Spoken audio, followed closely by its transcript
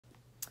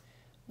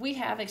we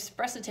have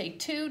Expresate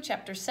 2,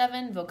 Chapter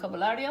 7,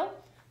 Vocabulario.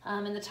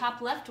 In the top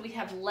left, we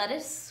have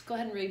lettuce. Go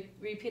ahead and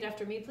repeat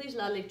after me, please.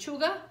 La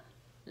lechuga,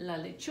 la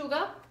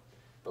lechuga.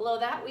 Below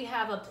that, we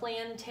have a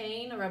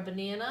plantain or a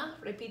banana.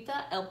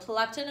 Repita, el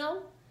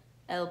plátano,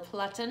 el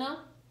plátano.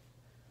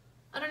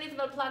 Underneath of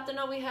el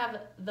plátano, we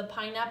have the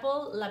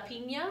pineapple, la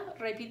piña.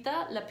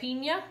 Repita, la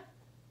piña,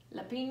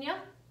 la piña.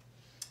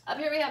 Up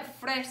here we have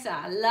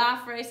fresa,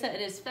 la fresa. It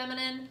is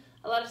feminine.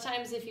 A lot of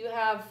times if you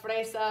have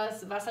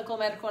fresas, vas a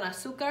comer con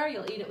azúcar,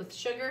 you'll eat it with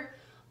sugar.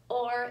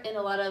 Or in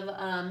a lot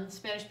of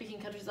Spanish-speaking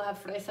countries, they'll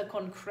have fresa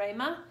con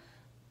crema,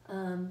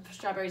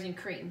 strawberries and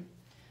cream.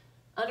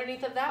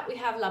 Underneath of that, we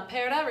have la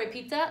pera,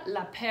 repita,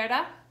 la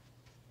pera.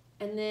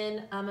 And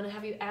then I'm gonna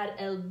have you add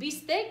el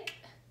bistec,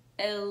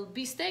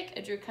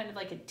 if you're kind of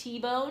like a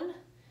T-bone.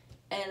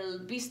 El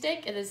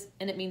bistec,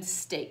 and it means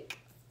steak.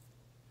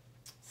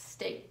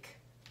 Steak.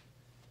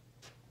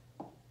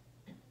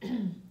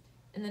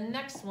 In the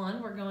next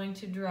one, we're going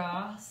to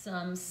draw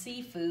some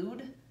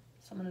seafood.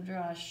 So I'm going to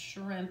draw a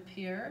shrimp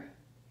here.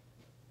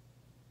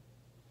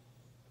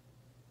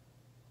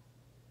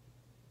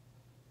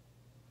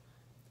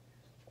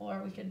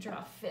 Or we could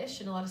draw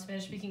fish. In a lot of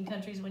Spanish-speaking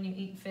countries, when you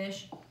eat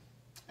fish,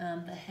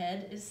 the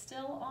head is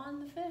still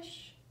on the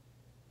fish.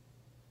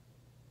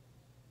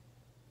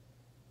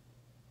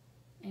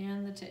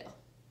 And the tail.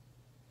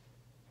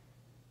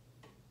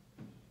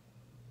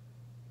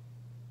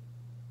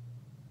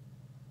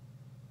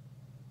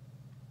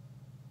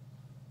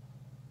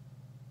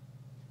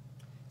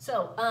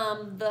 So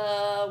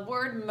the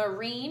word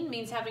marine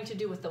means having to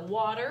do with the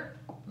water.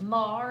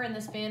 Mar in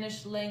the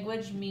Spanish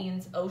language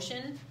means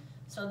ocean.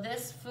 So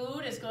this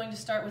food is going to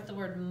start with the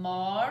word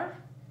mar,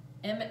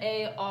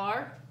 M-A-R-I-S-C-O-S.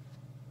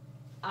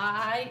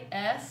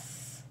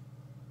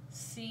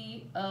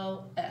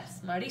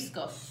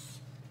 Mariscos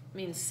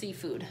means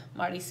seafood.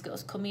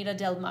 Mariscos, comida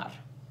del mar.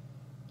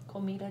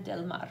 Comida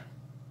del mar.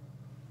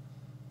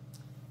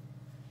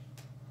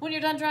 When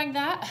you're done drawing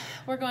that,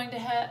 we're going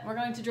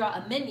to draw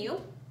a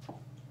menu.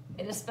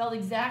 It is spelled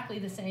exactly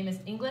the same as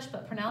English,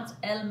 but pronounced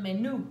el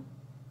menú.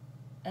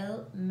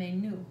 El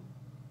menú.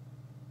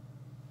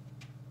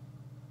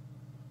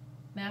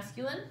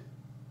 Masculine.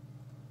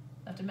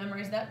 I have to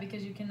memorize that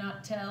because you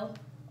cannot tell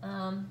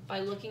by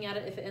looking at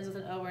it if it ends with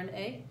an O or an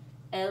A.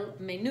 El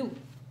menú.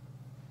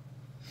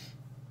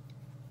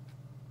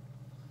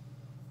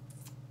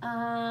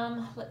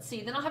 Let's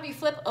see. Then I'll have you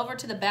flip over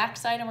to the back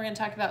side and we're going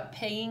to talk about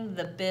paying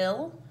the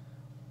bill.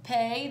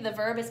 Pay, the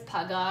verb is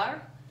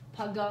pagar.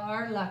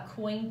 Pagar la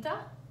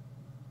cuenta.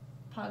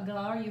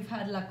 Pagar, you've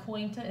had la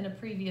cuenta in a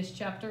previous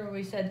chapter where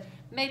we said,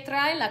 me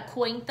trae la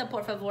cuenta,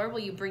 por favor. Will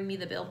you bring me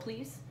the bill,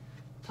 please?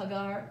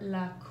 Pagar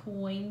la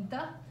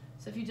cuenta.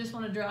 So if you just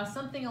want to draw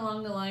something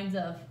along the lines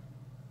of,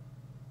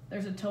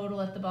 there's a total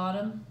at the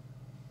bottom.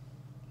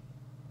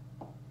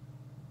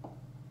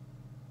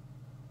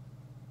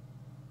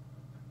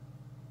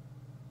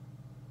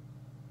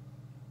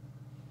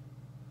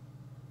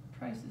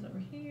 Price is over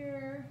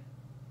here.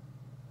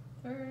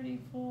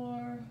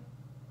 $34.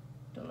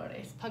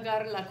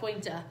 Pagar la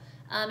cuenta.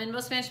 In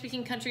most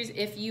Spanish-speaking countries,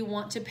 if you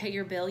want to pay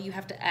your bill, you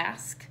have to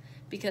ask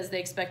because they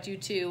expect you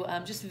to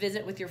just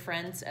visit with your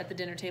friends at the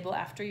dinner table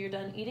after you're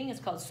done eating. It's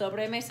called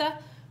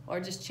sobremesa, or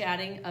just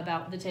chatting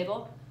about the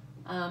table.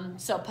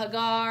 So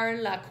pagar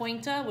la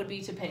cuenta would be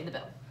to pay the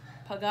bill.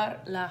 Pagar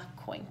la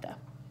cuenta.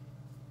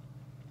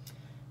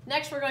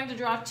 Next, we're going to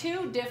draw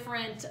two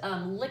different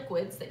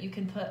liquids that you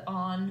can put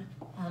on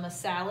a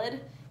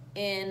salad.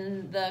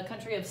 In the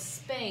country of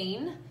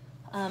Spain,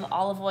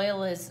 olive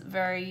oil is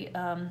very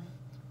a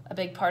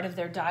big part of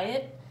their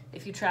diet.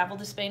 If you travel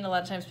to Spain, a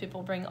lot of times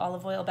people bring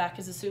olive oil back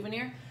as a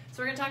souvenir.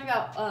 So we're going to talk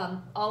about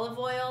olive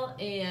oil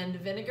and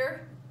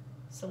vinegar.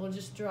 So we'll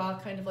just draw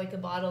kind of like a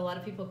bottle. A lot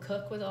of people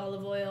cook with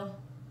olive oil.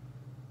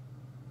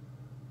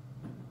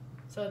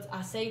 So it's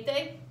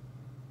aceite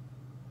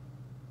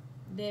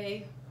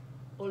de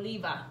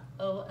oliva,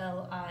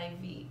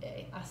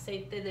 O-L-I-V-A,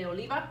 aceite de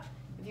oliva.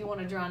 If you want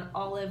to draw an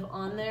olive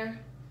on there,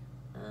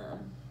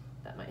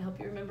 that might help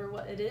you remember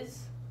what it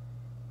is.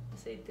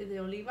 Aceite de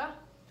oliva.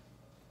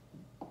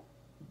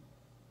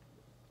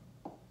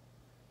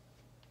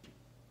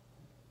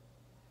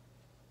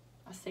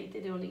 Aceite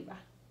de oliva.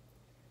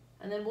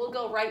 And then we'll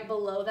go right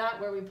below that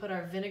where we put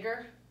our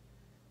vinegar.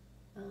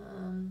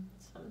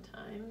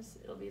 Sometimes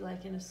it'll be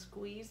like in a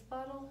squeeze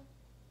bottle.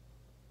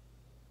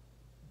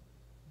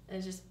 And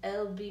it's just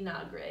el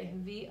vinagre,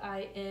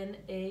 V-I-N-A-G-R-E.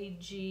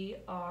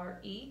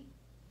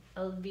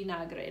 El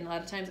vinagre, and a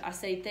lot of times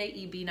aceite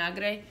y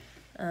vinagre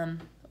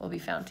will be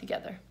found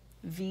together.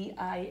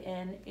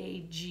 V-I-N-A-G-R-E,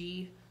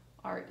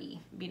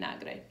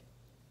 vinagre.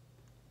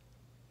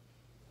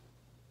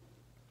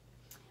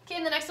 Okay,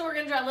 and the next one we're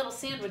going to draw little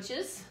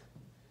sandwiches.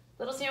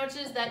 Little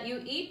sandwiches that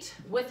you eat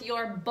with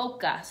your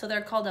boca. So they're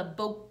called a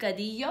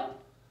bocadillo.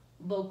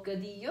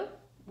 Bocadillo.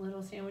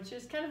 Little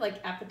sandwiches, kind of like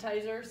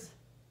appetizers.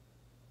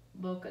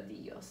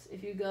 Bocadillos.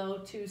 If you go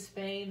to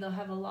Spain, they'll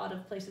have a lot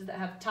of places that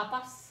have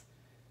tapas.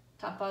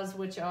 Tapas,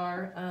 which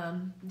are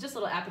just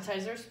little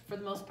appetizers for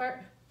the most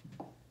part.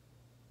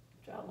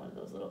 Draw one of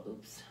those little,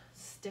 oops,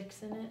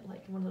 sticks in it,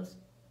 like one of those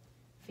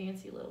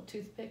fancy little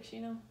toothpicks,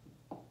 you know?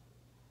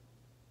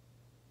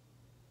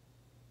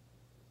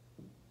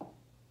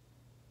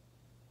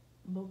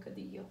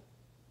 Bocadillo.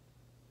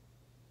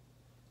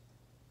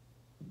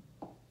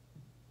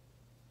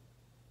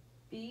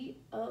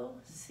 B-O-C-A-D-I-L-L-O.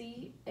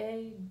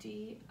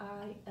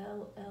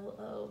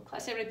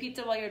 Clase,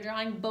 repita while you're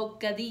drawing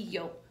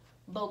bocadillo.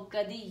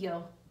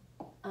 Bocadillo,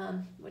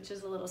 which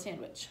is a little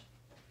sandwich.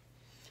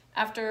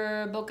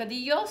 After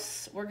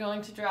bocadillos, we're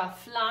going to draw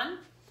flan.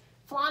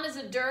 Flan is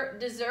a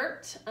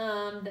dessert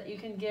that you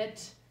can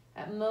get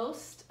at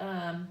most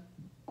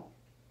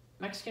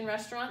Mexican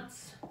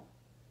restaurants.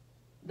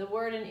 The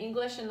word in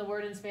English and the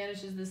word in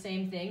Spanish is the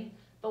same thing.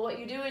 But what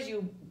you do is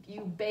you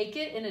bake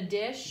it in a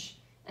dish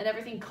and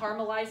everything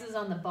caramelizes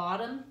on the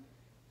bottom.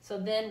 So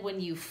then when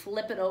you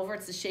flip it over,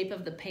 it's the shape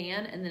of the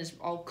pan and then it's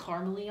all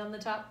caramely on the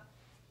top.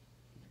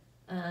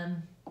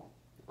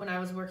 When I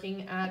was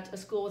working at a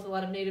school with a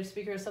lot of native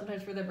speakers,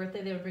 sometimes for their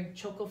birthday they would bring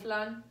choco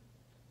flan.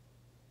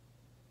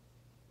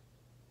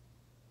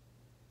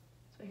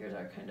 So here's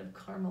our kind of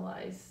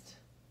caramelized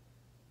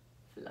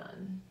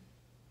flan.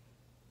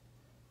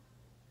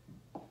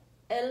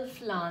 El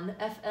flan,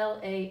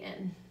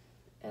 F-L-A-N,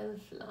 el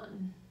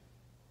flan,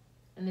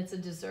 and it's a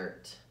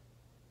dessert.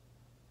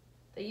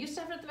 They used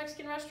to have it at the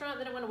Mexican restaurant,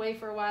 then it went away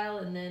for a while,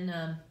 and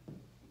then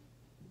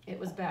it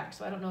was back.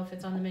 So I don't know if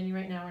it's on the menu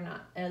right now or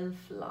not. El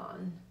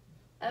flan,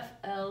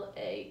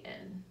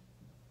 F-L-A-N,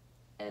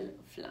 el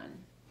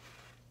flan.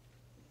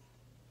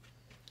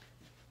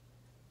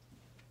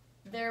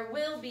 There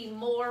will be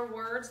more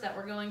words that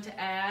we're going to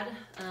add.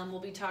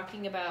 We'll be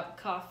talking about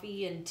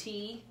coffee and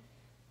tea.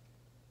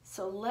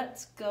 So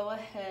let's go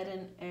ahead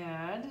and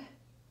add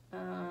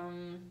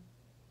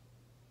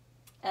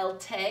el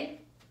té.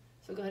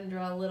 So go ahead and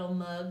draw a little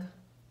mug,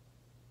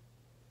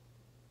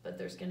 but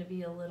there's going to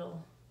be a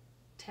little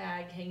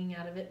tag hanging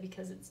out of it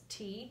because it's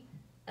tea.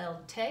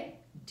 El té,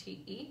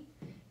 T-E.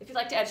 If you'd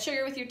like to add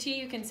sugar with your tea,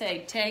 you can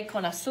say té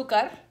con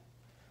azúcar,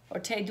 or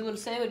té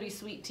dulce would be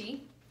sweet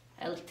tea.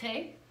 El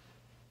té.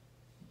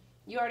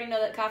 You already know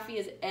that coffee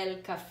is el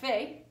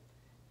café.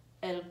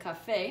 El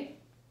café.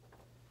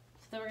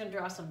 Then we're going to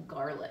draw some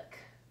garlic.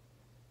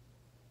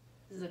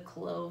 This is a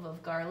clove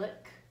of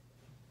garlic.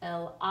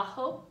 El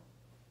ajo.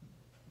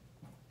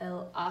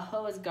 El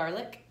ajo is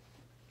garlic.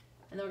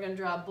 And then we're going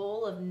to draw a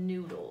bowl of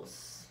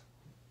noodles.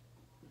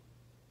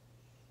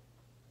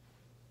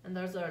 And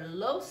those are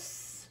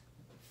los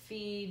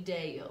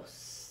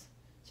fideos.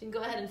 So you can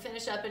go ahead and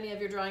finish up any of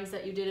your drawings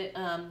that you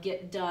didn't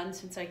get done,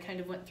 since I kind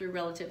of went through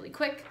relatively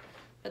quick.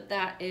 But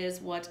that is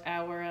what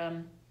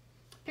our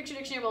picture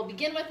dictionary will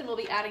begin with, and we'll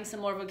be adding some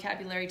more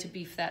vocabulary to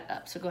beef that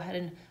up. So go ahead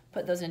and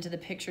put those into the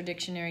picture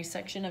dictionary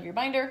section of your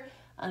binder.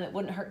 It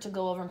wouldn't hurt to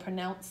go over and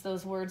pronounce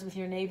those words with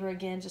your neighbor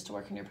again, just to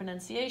work on your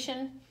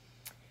pronunciation.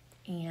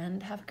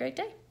 And have a great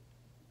day.